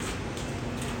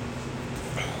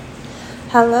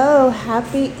Hello,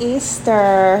 happy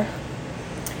Easter.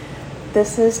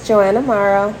 This is Joanna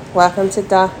Morrow. Welcome to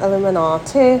The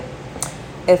Illuminati.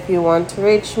 If you want to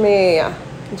reach me,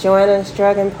 Joanna's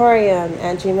Drug Emporium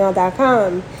at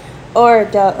gmail.com or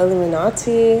The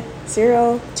Illuminati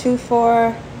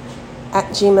 024 at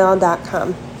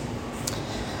gmail.com.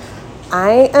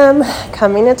 I am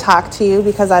coming to talk to you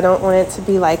because I don't want it to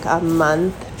be like a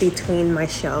month between my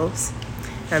shows.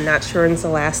 I'm not sure when's the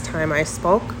last time I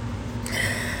spoke.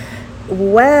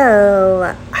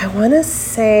 Well, I want to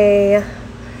say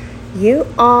you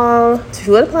all, to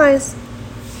who it applies,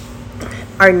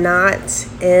 are not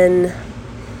in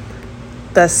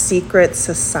the secret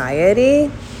society.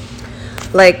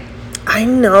 Like, I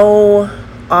know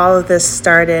all of this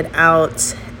started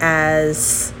out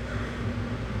as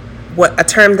a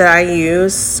term that I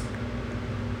use,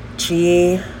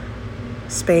 G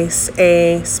space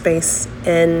A space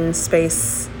N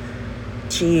space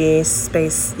G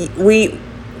space we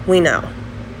know.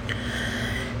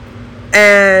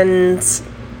 And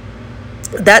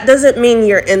that doesn't mean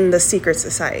you're in the secret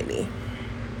society.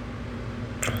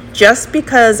 Just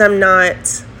because I'm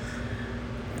not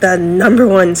the number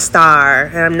one star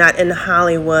and I'm not in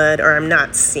Hollywood or I'm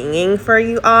not singing for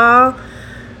you all,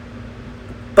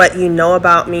 but you know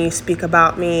about me, you speak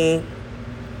about me,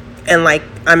 and like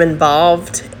I'm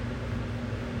involved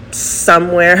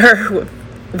somewhere with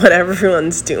what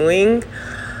everyone's doing,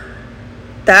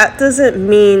 that doesn't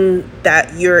mean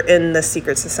that you're in the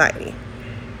secret society.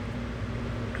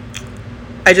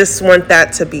 I just want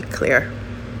that to be clear.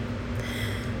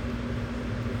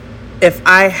 If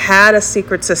I had a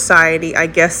secret society, I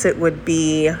guess it would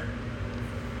be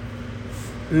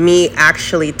me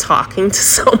actually talking to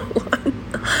someone.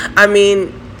 I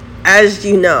mean, as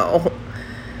you know,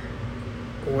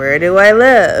 where do I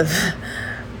live?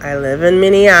 I live in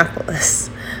Minneapolis.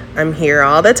 I'm here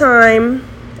all the time.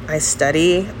 I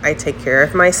study, I take care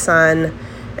of my son,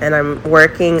 and I'm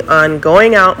working on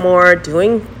going out more,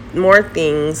 doing more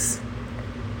things.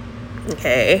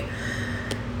 Okay?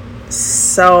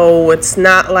 So it's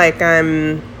not like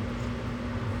I'm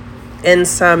in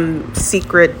some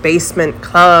secret basement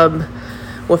club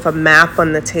with a map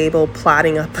on the table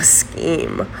plotting up a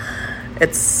scheme.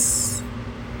 It's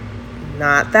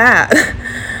not that.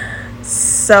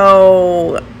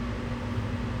 So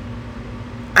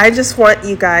I just want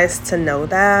you guys to know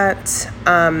that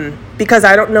because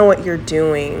I don't know what you're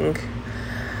doing.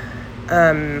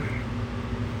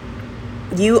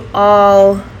 You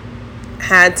all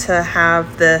had to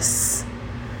have this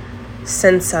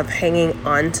sense of hanging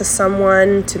on to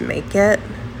someone to make it,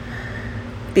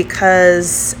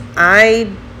 because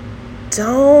I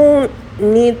don't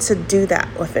need to do that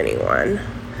with anyone.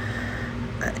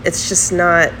 It's just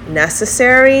not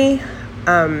necessary.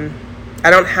 I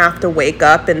don't have to wake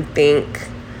up and think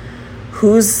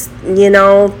who's,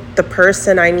 the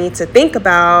person I need to think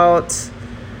about,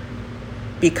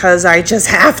 because I just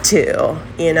have to,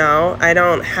 I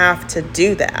don't have to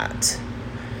do that.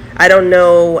 I don't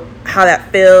know how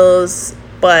that feels,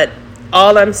 but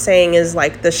all I'm saying is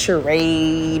like the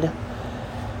charade,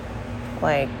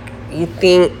 like you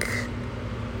think,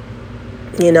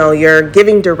 you're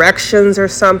giving directions or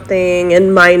something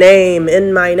in my name,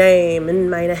 to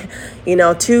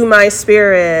my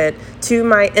spirit, to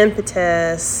my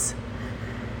impetus.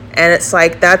 And it's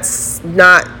like, that's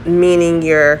not meaning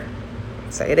you're,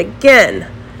 say it again,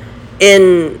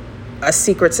 in a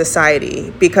secret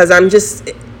society, because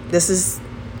this is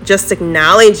just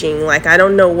acknowledging, like, I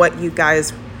don't know what you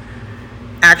guys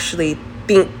actually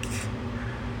think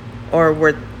or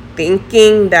were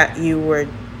thinking that you were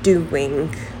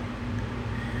doing.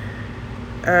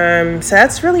 So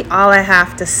that's really all I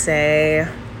have to say.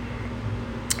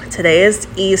 Today is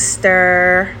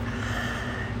Easter.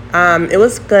 It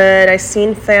was good. I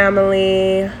seen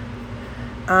family.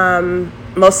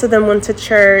 Most of them went to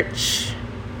church,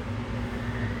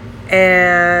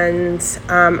 and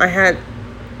I had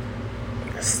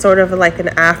sort of like an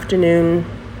afternoon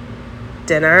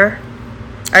dinner.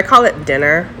 I call it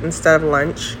dinner instead of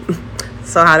lunch.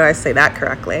 So how do I say that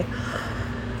correctly?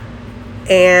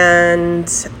 And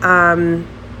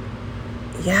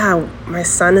my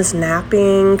son is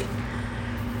napping.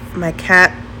 My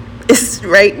cat is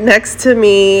right next to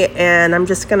me, and I'm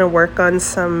just gonna work on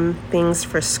some things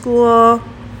for school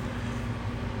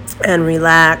and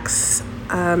relax.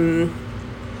 My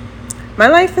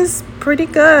life is pretty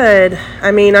good.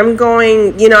 I mean, I'm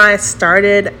going, I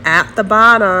started at the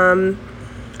bottom,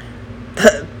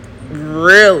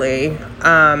 really,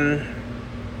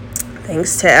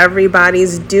 thanks to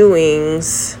everybody's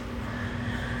doings.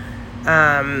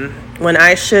 When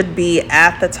I should be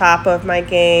at the top of my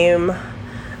game,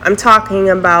 I'm talking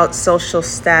about social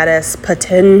status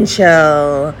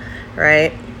potential,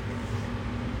 right?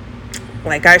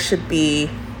 Like I should be,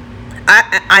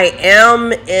 I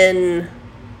am in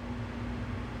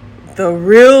the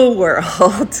real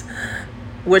world,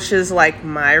 which is like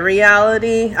my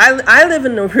reality. I live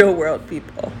in the real world,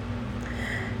 people.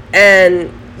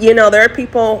 And, you know, there are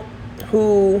people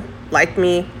who like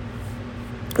me,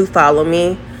 who follow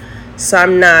me. So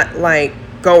I'm not like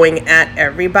going at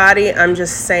everybody. I'm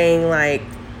just saying, like,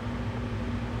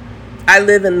 I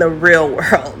live in the real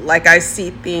world. Like, I see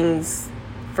things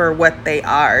for what they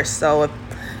are. So if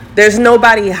there's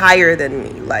nobody higher than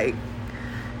me, like,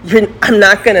 I'm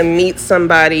not going to meet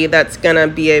somebody that's going to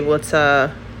be able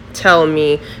to tell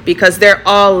me, because they're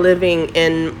all living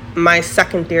in my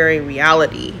secondary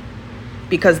reality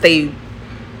because they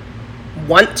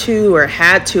want to or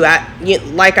had to.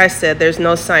 Like I said, there's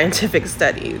no scientific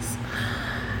studies.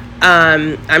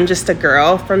 I'm just a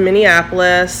girl from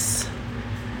Minneapolis.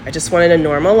 I just wanted a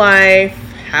normal life,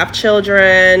 have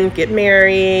children, get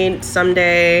married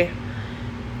someday.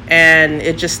 And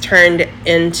it just turned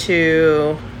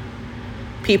into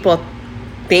people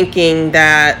thinking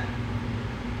that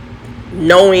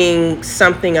knowing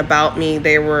something about me,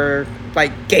 they were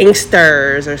like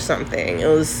gangsters or something. It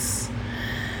was,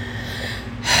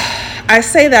 I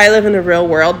say that I live in the real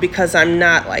world because I'm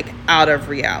not like out of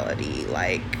reality.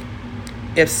 Like,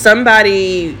 if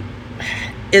somebody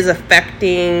is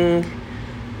affecting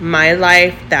my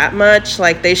life that much,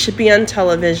 like, they should be on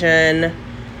television.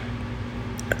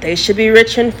 They should be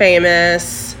rich and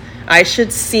famous. I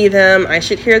should see them. I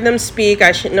should hear them speak.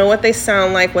 I should know what they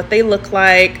sound like, what they look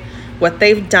like, what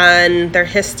they've done, their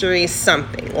history,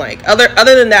 something. Like, other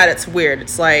than that, it's weird.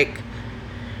 It's like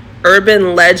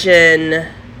urban legend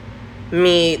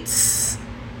meets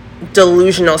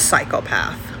delusional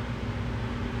psychopath.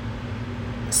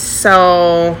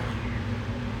 So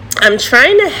I'm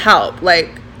trying to help. Like,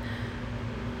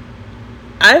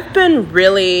 I've been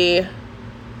really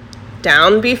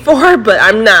down before, but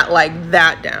I'm not like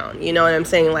that down. You know what I'm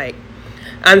saying? Like,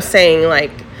 I'm saying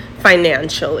like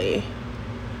financially,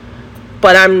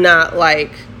 but I'm not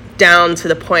like down to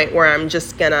the point where I'm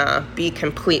just gonna be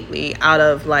completely out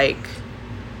of like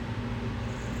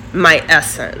my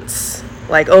essence.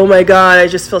 Like, oh my God, I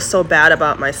just feel so bad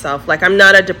about myself. Like, I'm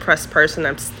not a depressed person.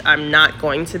 I'm not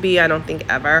going to be, I don't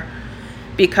think, ever.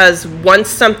 Because once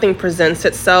something presents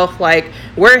itself, like,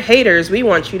 we're haters, we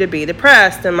want you to be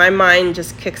depressed. And my mind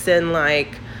just kicks in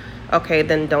like, okay,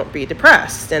 then don't be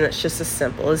depressed. And it's just as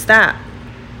simple as that.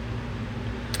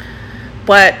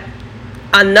 But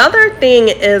another thing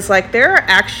is, like, there are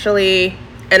actually,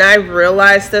 and I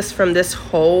realized this from this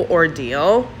whole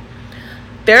ordeal,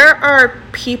 there are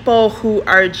people who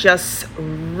are just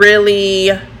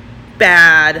really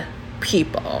bad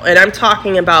people. And I'm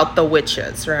talking about the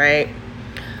witches, right?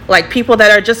 Like, people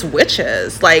that are just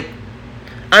witches. Like,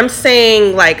 I'm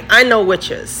saying, like, I know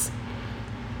witches.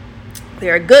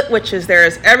 There are good witches.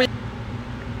 There's every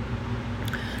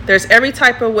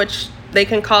type of witch. They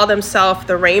can call themselves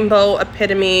the rainbow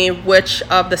epitome witch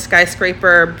of the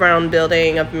skyscraper brown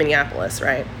building of Minneapolis,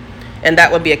 right? And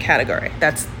that would be a category.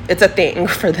 It's a thing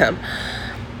for them.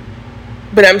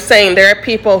 But I'm saying there are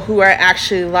people who are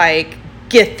actually like,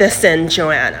 get this in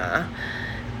Joanna.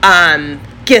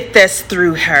 Get this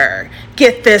through her.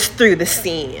 Get this through the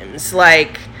seams.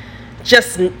 Like,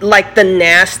 just like the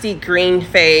nasty green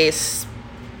face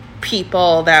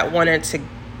people that wanted to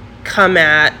come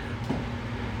at,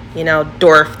 you know,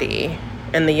 Dorothy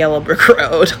and the Yellow Brick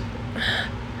Road.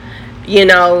 You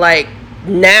know, like,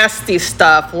 nasty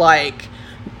stuff, like,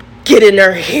 get in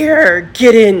her hair,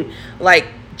 get in, like,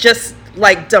 just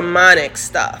like demonic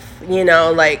stuff, you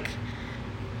know, like,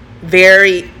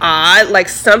 very odd, like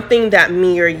something that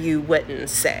me or you wouldn't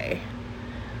say.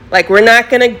 Like, we're not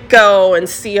gonna go and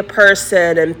see a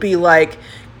person and be like,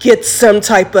 get some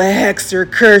type of hex or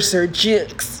curse or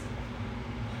jinx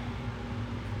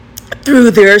through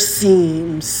their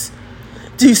seams,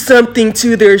 do something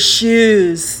to their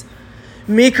shoes,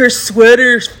 make her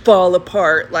sweaters fall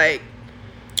apart. Like,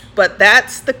 but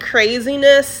that's the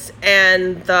craziness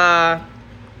and the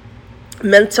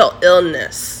mental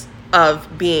illness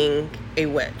of being a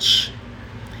witch.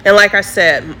 And like I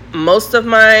said, most of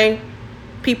my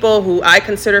people who I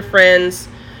consider friends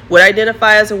would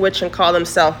identify as a witch and call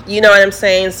themselves, you know what I'm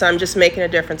saying? So I'm just making a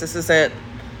difference. This isn't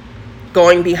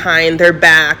going behind their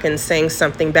back and saying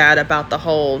something bad about the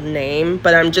whole name,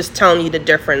 but I'm just telling you the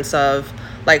difference of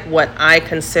like what I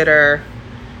consider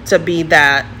to be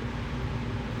that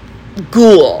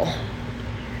ghoul.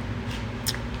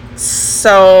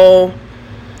 So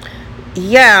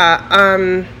yeah,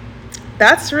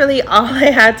 that's really all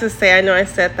I had to say. I know I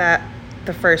said that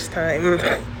the first time.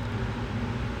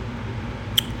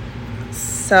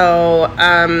 So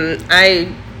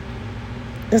I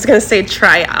was going to say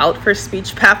try out for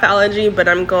speech pathology, but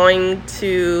I'm going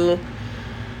to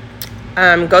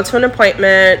go to an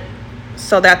appointment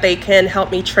so that they can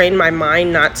help me train my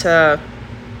mind not to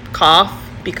cough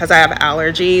because I have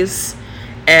allergies.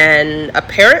 And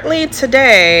apparently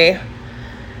today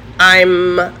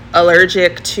I'm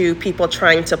allergic to people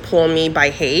trying to pull me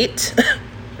by hate.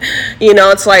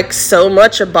 It's like so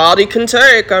much a body can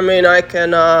take. I mean, I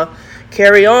can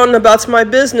carry on about my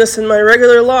business in my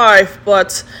regular life,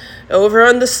 but over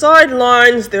on the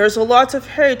sidelines, there's a lot of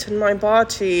hate, and my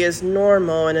body is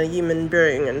normal and a human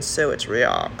being, and so it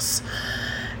reacts.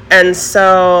 And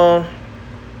so,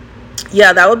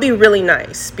 yeah, that would be really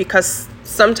nice, because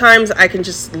sometimes I can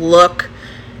just look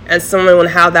and someone will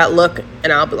have that look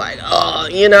and I'll be like, oh,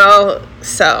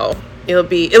 so it'll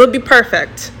be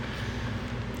perfect.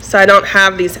 So I don't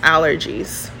have these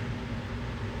allergies.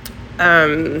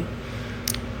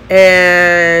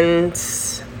 And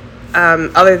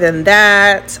other than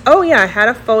that, I had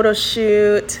a photo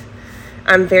shoot.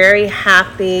 I'm very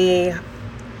happy.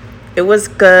 It was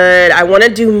good. I want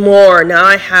to do more. Now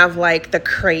I have like the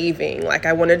craving. Like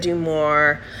I want to do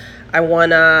more. I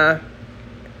want to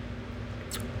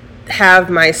have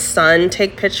my son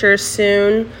take pictures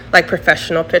soon, like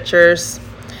professional pictures.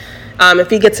 If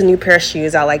he gets a new pair of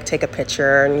shoes, I'll like take a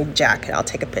picture, a new jacket, I'll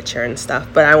take a picture and stuff.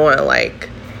 But I want to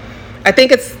I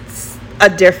think it's a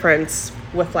difference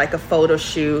with like a photo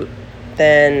shoot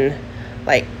than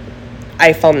like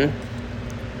iPhone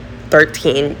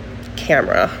 13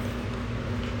 camera.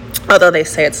 Although they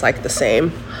say it's like the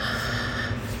same.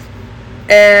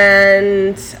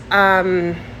 And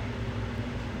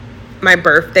my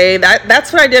birthday,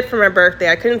 that's what I did for my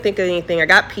birthday. I couldn't think of anything. I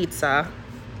got pizza.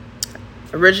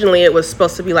 Originally it was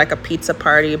supposed to be like a pizza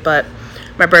party, but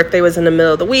my birthday was in the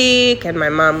middle of the week and my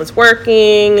mom was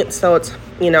working, so it's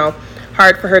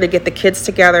hard for her to get the kids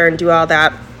together and do all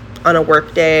that on a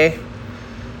work day.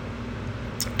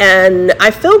 And I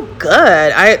feel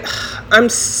good. I'm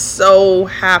so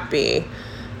happy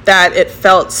that it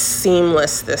felt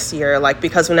seamless this year. Like,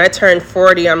 because when I turned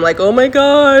 40, I'm like, oh my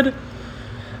God,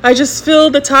 I just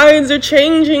feel the tides are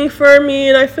changing for me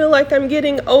and I feel like I'm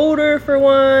getting older for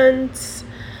once.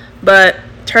 But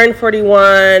turned 41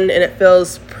 and it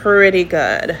feels pretty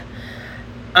good.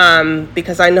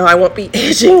 Because I know I won't be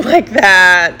aging like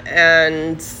that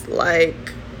and like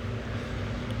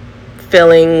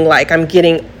feeling like I'm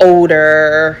getting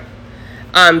older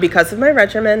because of my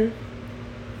regimen.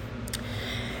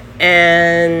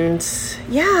 And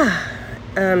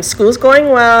school's going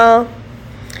well.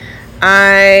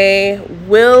 I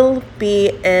will be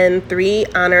in 3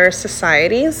 honor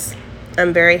societies.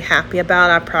 I'm very happy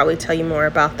about. I'll probably tell you more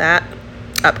about that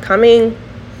upcoming.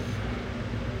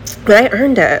 But I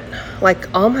earned it.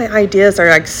 Like, all my ideas are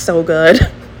like so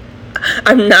good.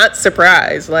 I'm not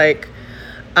surprised. Like,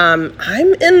 I'm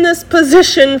in this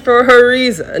position for a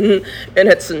reason, and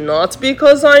it's not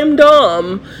because I'm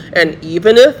dumb. And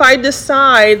even if I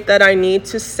decide that I need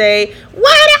to say,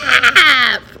 what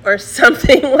up, or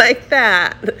something like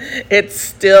that, it's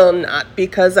still not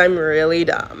because I'm really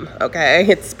dumb, okay?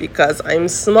 It's because I'm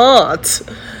smart.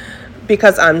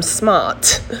 Because I'm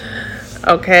smart,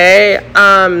 okay?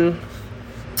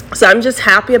 So I'm just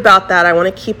happy about that. I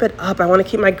want to keep it up. I want to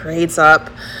keep my grades up.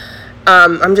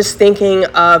 I'm just thinking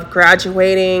of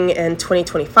graduating in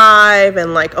 2025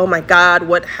 and like, oh my God,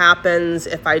 what happens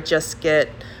if I just get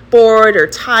bored or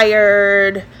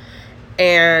tired?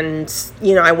 And,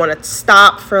 I want to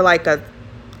stop for like a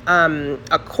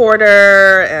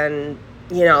quarter and,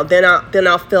 then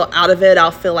I'll feel out of it.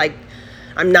 I'll feel like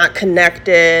I'm not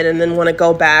connected and then want to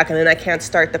go back and then I can't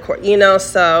start the course,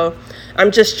 so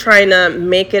I'm just trying to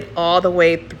make it all the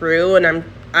way through, and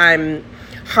I'm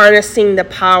harnessing the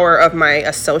power of my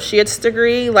associate's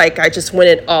degree. Like, I just went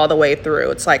it all the way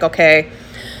through. It's like, okay,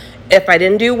 if I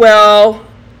didn't do well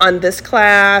on this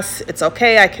class, it's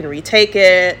okay, I can retake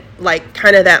it. Like,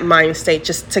 kind of that mind state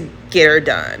just to get her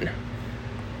done.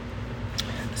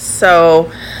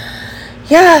 So,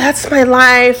 yeah, that's my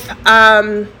life.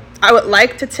 I would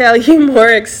like to tell you more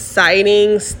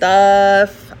exciting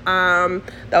stuff. That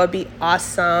would be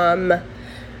awesome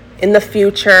in the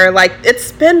future. Like,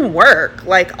 it's been work.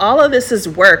 Like, all of this is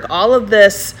work. All of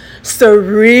this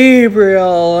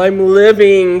cerebral, I'm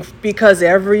living because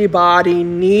everybody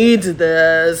needs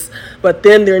this, but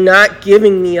then they're not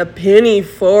giving me a penny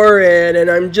for it, and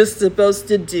I'm just supposed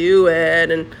to do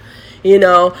it. And, You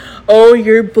know, oh,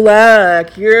 you're a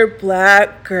black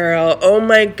girl. Oh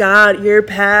my God, you're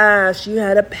past. You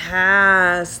had a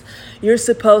past. You're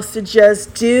supposed to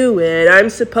just do it.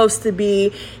 I'm supposed to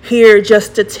be here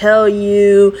just to tell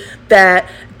you that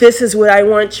this is what I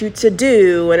want you to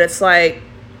do. And it's like,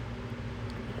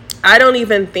 I don't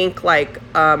even think like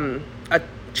a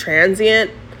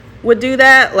transient would do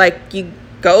that. Like, you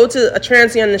go to a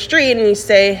transient on the street and you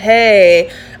say,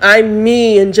 hey, I'm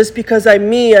me, and just because I'm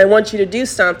me, I want you to do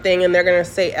something, and they're gonna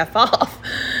say F off.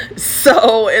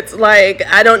 So it's like,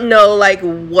 I don't know like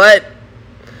what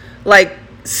like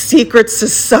secret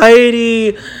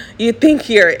society you think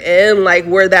you're in, like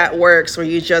where that works, where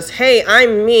you just, hey,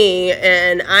 I'm me,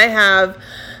 and I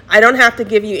don't have to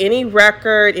give you any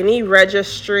record, any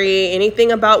registry,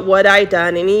 anything about what I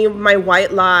done, any of my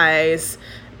white lies,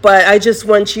 but I just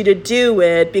want you to do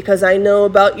it because I know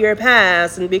about your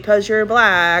past and because you're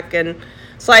black. And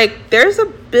it's like, there's a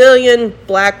billion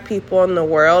black people in the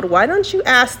world. Why don't you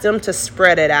ask them to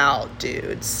spread it out,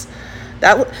 dudes?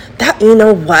 That you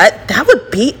know what? That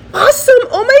would be awesome.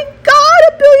 Oh my God,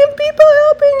 a billion people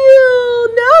helping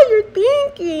you. Now you're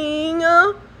thinking.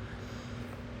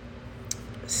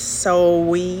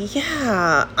 So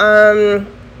yeah,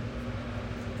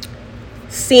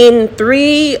 seen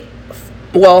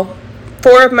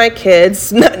four of my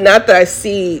kids. Not that I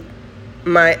see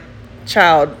my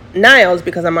child Niles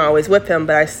because I'm always with him,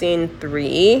 but I've seen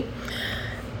three.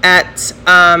 At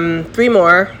three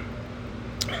more,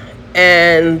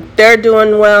 and they're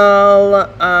doing well.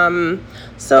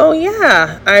 So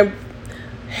yeah, I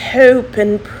hope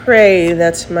and pray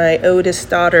that my oldest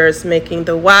daughter is making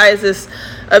the wisest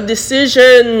of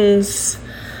decisions.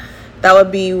 That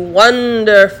would be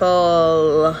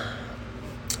wonderful.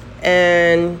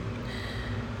 And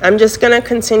I'm just going to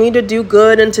continue to do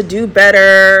good and to do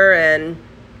better, and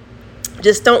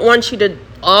just don't want you to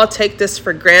all take this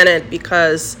for granted,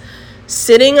 because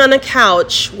sitting on a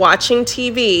couch watching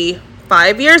TV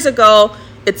 5 years ago,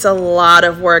 it's a lot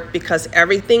of work because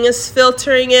everything is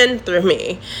filtering in through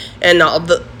me. And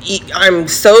I'm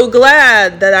so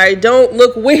glad that I don't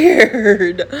look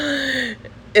weird and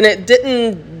it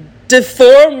didn't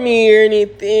deform me or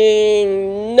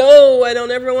anything. No, I don't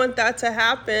ever want that to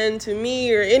happen to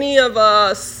me or any of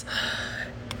us.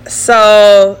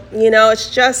 So, it's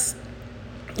just,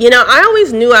 I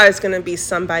always knew I was going to be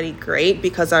somebody great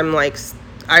because I always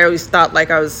thought like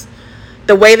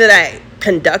the way that I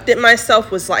conducted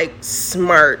myself was like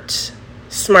smarter.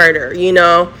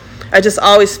 I just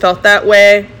always felt that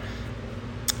way,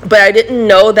 but I didn't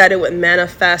know that it would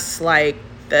manifest like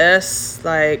this.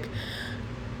 Like,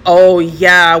 oh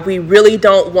yeah, we really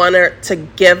don't want her to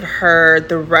give her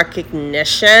the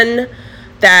recognition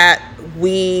that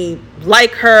we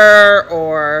like her,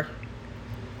 or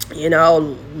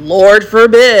Lord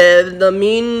forbid, the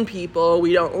mean people,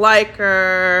 we don't like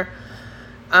her.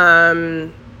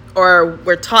 Or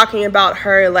we're talking about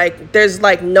her like there's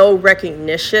like no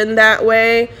recognition that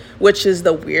way, which is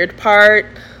the weird part.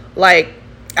 Like,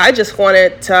 I just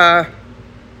wanted to,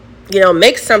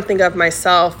 make something of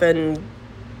myself and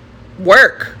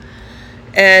work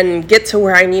and get to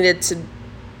where I needed to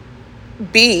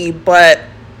be. But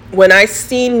when I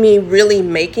seen me really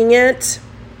making it,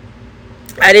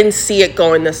 I didn't see it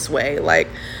going this way. Like,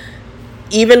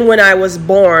 even when I was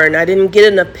born, I didn't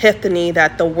get an epiphany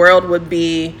that the world would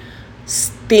be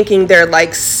thinking they're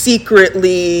like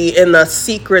secretly in a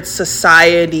secret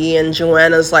society and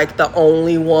Joanna's like the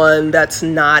only one that's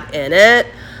not in it.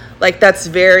 Like, that's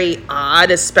very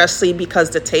odd, especially because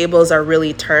the tables are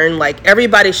really turned. Like,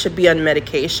 everybody should be on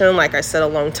medication, like I said a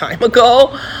long time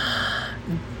ago.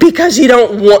 Because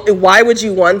why would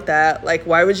you want that? Like,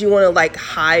 why would you want to like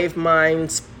hive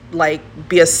minds, like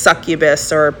be a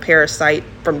succubus or a parasite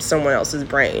from someone else's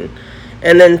brain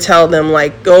and then tell them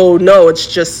like, oh no,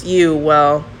 it's just you?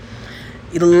 Well,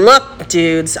 look,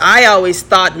 dudes, I always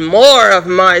thought more of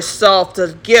myself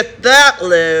to get that,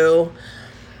 Lou.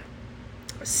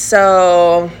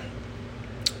 So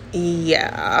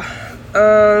yeah,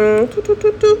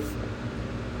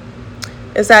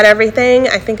 is that everything?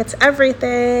 I think it's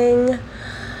everything.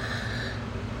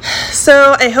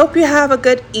 So I hope you have a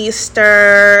good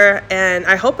Easter, and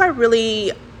I hope I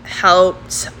really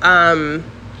helped,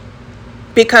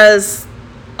 because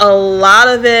a lot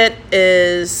of it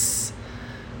is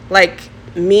like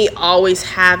me always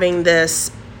having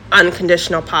this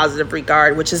unconditional positive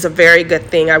regard, which is a very good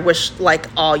thing. I wish like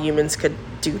all humans could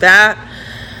do that.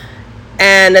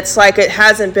 And it's like it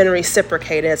hasn't been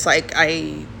reciprocated. It's like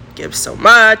I give so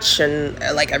much, and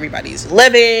like everybody's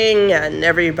living and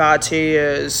everybody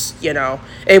is,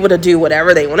 able to do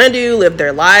whatever they want to do, live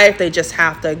their life. They just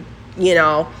have to,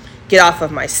 get off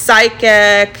of my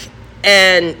psychic,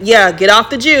 and yeah, get off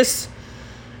the juice.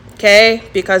 Okay,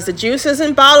 because the juice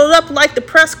isn't bottled up like the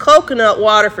pressed coconut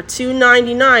water for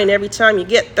 $2.99 every time you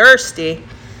get thirsty.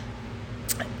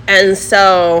 And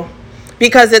so,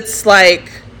 because it's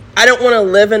like, I don't want to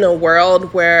live in a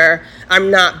world where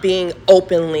I'm not being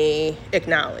openly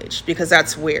acknowledged, because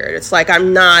that's weird. It's like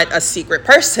I'm not a secret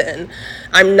person.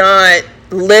 I'm not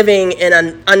living in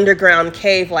an underground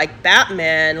cave like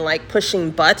Batman, like pushing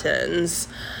buttons.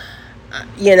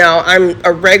 You know, I'm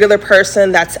a regular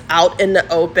person that's out in the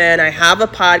open. I have a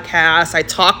podcast. I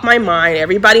talk my mind.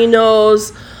 Everybody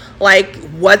knows, like,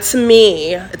 what's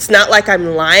me. It's not like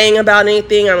I'm lying about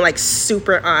anything. I'm, like,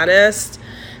 super honest.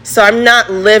 So I'm not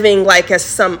living, like, as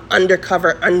some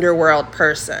undercover underworld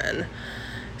person.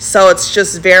 So it's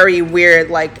just very weird.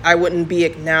 Like, I wouldn't be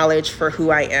acknowledged for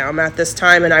who I am at this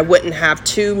time. And I wouldn't have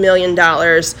 $2 million,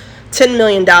 $10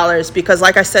 million, because,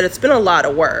 like I said, it's been a lot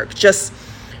of work. Just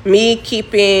me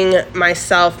keeping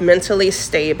myself mentally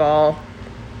stable.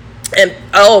 And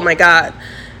oh my God,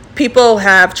 people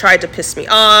have tried to piss me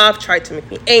off, tried to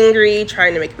make me angry,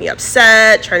 trying to make me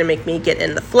upset, trying to make me get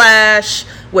in the flesh,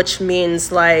 which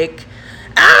means like,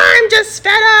 I'm just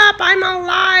fed up, I'm a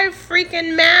live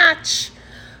freaking match.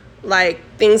 Like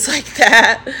things like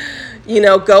that, you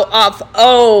know, go off,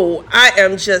 oh, I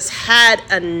am just had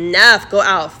enough, go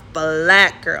off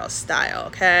black girl style,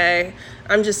 okay?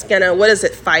 I'm just gonna, what is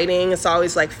it, fighting? It's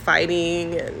always like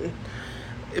fighting,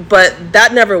 but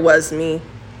that never was me.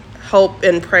 Hope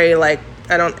and pray, like,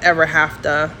 I don't ever have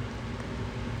to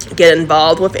get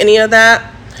involved with any of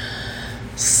that.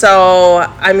 So,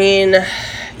 I mean,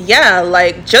 yeah,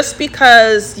 like, just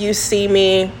because you see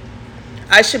me,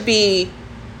 I should be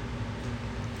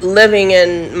living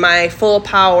in my full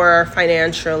power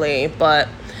financially, but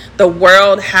the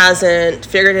world hasn't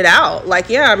figured it out. Like,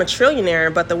 yeah, I'm a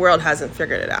trillionaire, but the world hasn't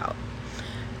figured it out.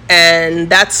 And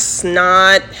that's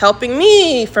not helping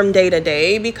me from day to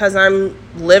day, because I'm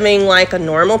living like a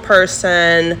normal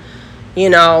person, you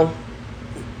know,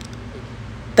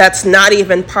 that's not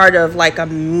even part of like a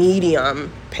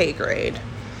medium pay grade,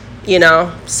 you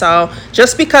know. So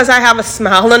just because I have a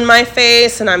smile on my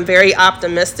face and I'm very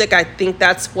optimistic, I think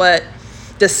that's what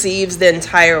deceives the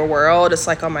entire world. It's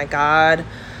like, oh my God,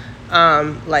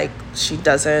 like she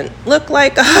doesn't look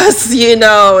like us, you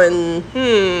know,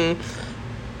 and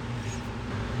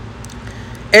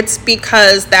it's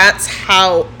because that's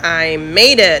how I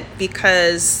made it,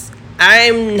 because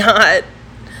I'm not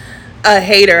a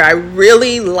hater. I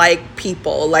really like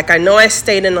people. Like, I know I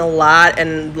stayed in a lot,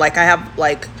 and like I have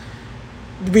like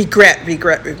regret.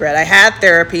 I had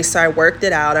therapy, so I worked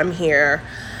it out. I'm here,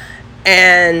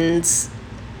 and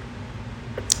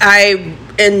I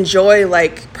enjoy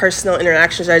like personal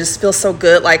interactions. I just feel so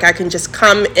good. Like I can just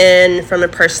come in from the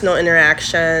personal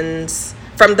interactions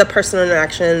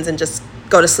and just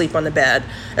go to sleep on the bed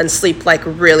and sleep like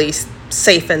really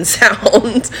safe and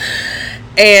sound.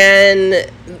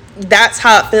 And that's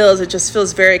how it feels. It just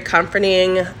feels very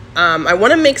comforting. I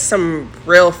want to make some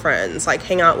real friends, like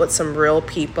hang out with some real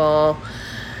people.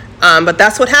 But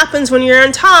that's what happens when you're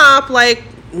on top. Like,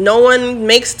 no one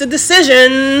makes the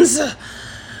decisions,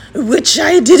 which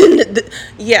I didn't.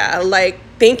 Yeah, like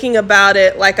thinking about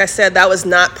it, like I said, that was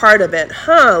not part of it.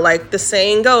 Like the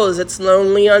saying goes, it's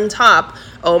lonely on top.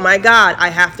 Oh my God, I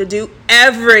have to do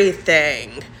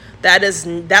everything. That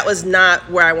was not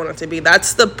where I wanted to be.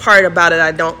 That's the part about it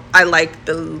I like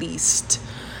the least.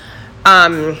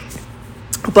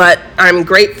 But I'm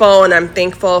grateful and I'm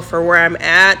thankful for where I'm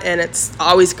at, and it's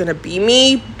always going to be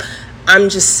me. I'm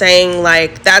just saying,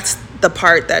 like, that's the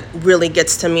part that really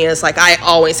gets to me, is like I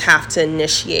always have to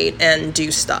initiate and do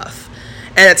stuff.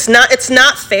 And it's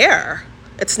not fair.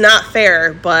 It's not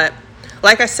fair, but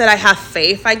like I said, I have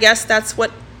faith, I guess that's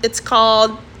what it's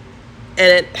called, and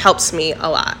it helps me a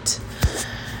lot.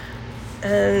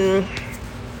 And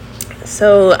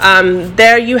so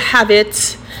there you have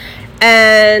it.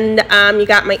 And you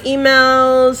got my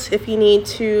emails if you need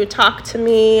to talk to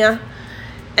me.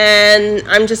 And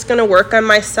I'm just going to work on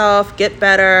myself, get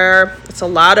better. It's a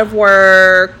lot of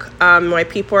work. My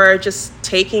people are just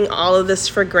taking all of this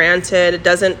for granted. It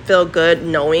doesn't feel good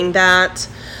knowing that,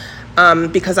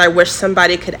 because I wish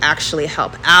somebody could actually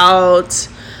help out.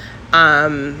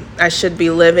 I should be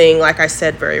living, like I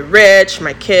said, very rich.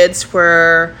 My kids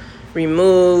were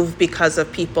removed because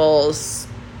of people's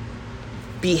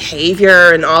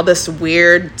behavior and all this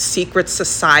weird secret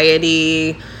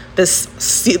society.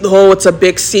 It's a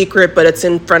big secret, but it's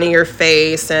in front of your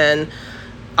face, and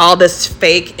all this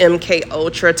fake MK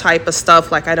Ultra type of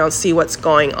stuff. Like, I don't see what's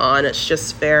going on. It's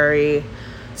just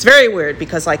it's very weird,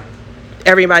 because like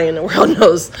everybody in the world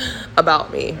knows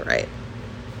about me, right?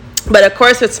 But of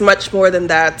course, it's much more than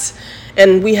that.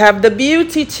 And we have the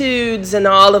Beautitudes and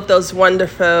all of those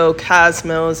wonderful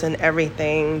cosmos and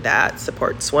everything that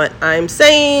supports what I'm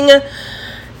saying.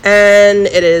 And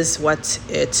it is what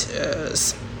it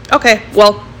is. Okay,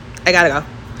 well, I gotta go.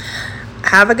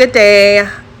 Have a good day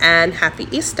and happy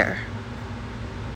Easter.